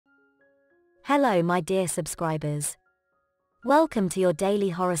Hello my dear subscribers. Welcome to your daily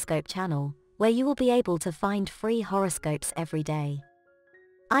horoscope channel, where you will be able to find free horoscopes every day.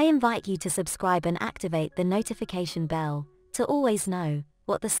 I invite you to subscribe and activate the notification bell to always know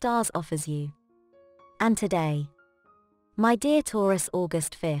what the stars offers you. And today, my dear Taurus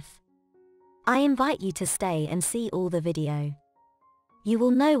August 5th, I invite you to stay and see all the video. You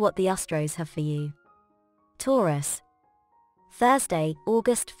will know what the Astros have for you. Taurus. Thursday,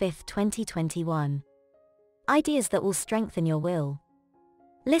 August 5th, 2021. Ideas that will strengthen your will.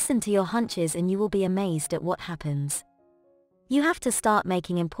 Listen to your hunches and you will be amazed at what happens. You have to start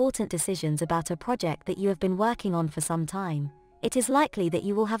making important decisions about a project that you have been working on for some time. It is likely that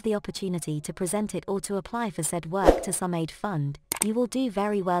you will have the opportunity to present it or to apply for said work to some aid fund. You will do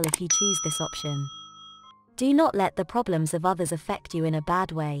very well if you choose this option. Do not let the problems of others affect you in a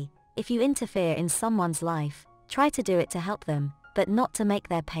bad way. If you interfere in someone's life, try to do it to help them, but not to make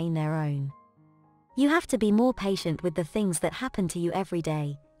their pain their own. You have to be more patient with the things that happen to you every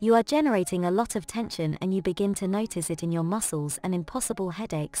day. You are generating a lot of tension and you begin to notice it in your muscles and in possible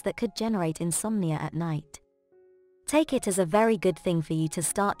headaches that could generate insomnia at night. Take it as a very good thing for you to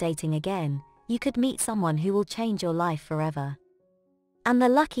start dating again. You could meet someone who will change your life forever. And the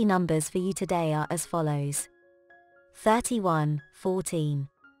lucky numbers for you today are as follows: 31, 14,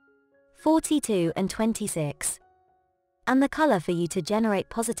 42 and 26. And the color for you to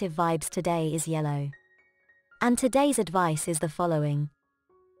generate positive vibes today is yellow. And today's advice is the following.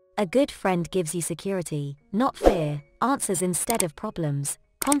 A good friend gives you security, not fear, answers instead of problems,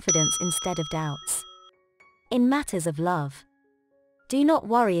 confidence instead of doubts. In matters of love, do not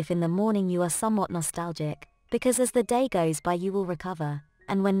worry if in the morning you are somewhat nostalgic, because as the day goes by you will recover,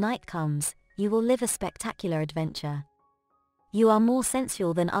 and when night comes, you will live a spectacular adventure. You are more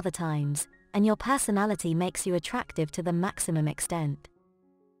sensual than other times, and your personality makes you attractive to the maximum extent.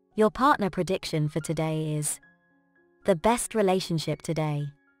 Your partner prediction for today is the best relationship today.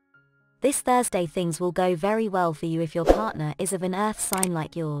 This Thursday things will go very well for you if your partner is of an earth sign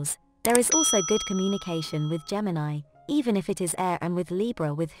like yours. There is also good communication with Gemini, even if it is air, and with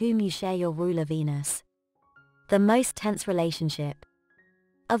Libra with whom you share your ruler Venus. The most tense relationship.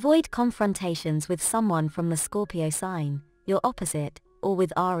 Avoid confrontations with someone from the Scorpio sign, your opposite, or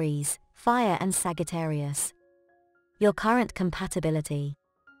with Aries, Fire and Sagittarius. Your current compatibility.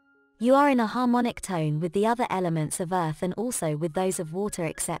 You are in a harmonic tone with the other elements of Earth and also with those of water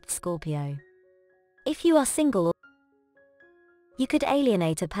except Scorpio. If you are single, you could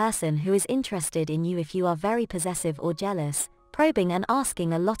alienate a person who is interested in you if you are very possessive or jealous, probing and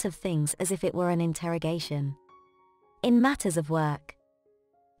asking a lot of things as if it were an interrogation. In matters of work,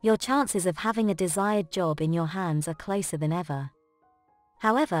 your chances of having a desired job in your hands are closer than ever.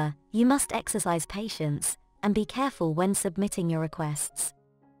 However, you must exercise patience and be careful when submitting your requests.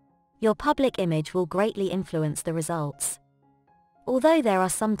 Your public image will greatly influence the results. Although there are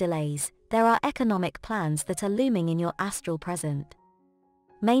some delays, there are economic plans that are looming in your astral present.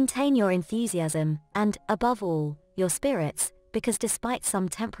 Maintain your enthusiasm and, above all, your spirits, because despite some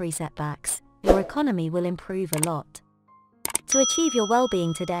temporary setbacks, your economy will improve a lot. To achieve your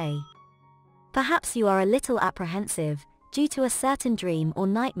well-being today, perhaps you are a little apprehensive due to a certain dream or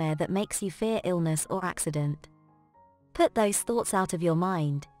nightmare that makes you fear illness or accident. Put those thoughts out of your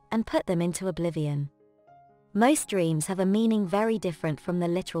mind and put them into oblivion. Most dreams have a meaning very different from the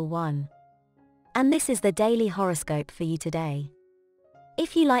literal one. And this is the daily horoscope for you today.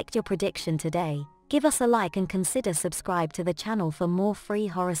 If you liked your prediction today, give us a like and consider subscribe to the channel for more free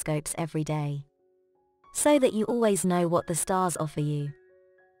horoscopes every day, so that you always know what the stars offer you.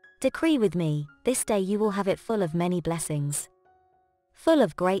 Decree with me, this day you will have it full of many blessings, full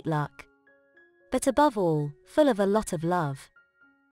of great luck, but above all, full of a lot of love.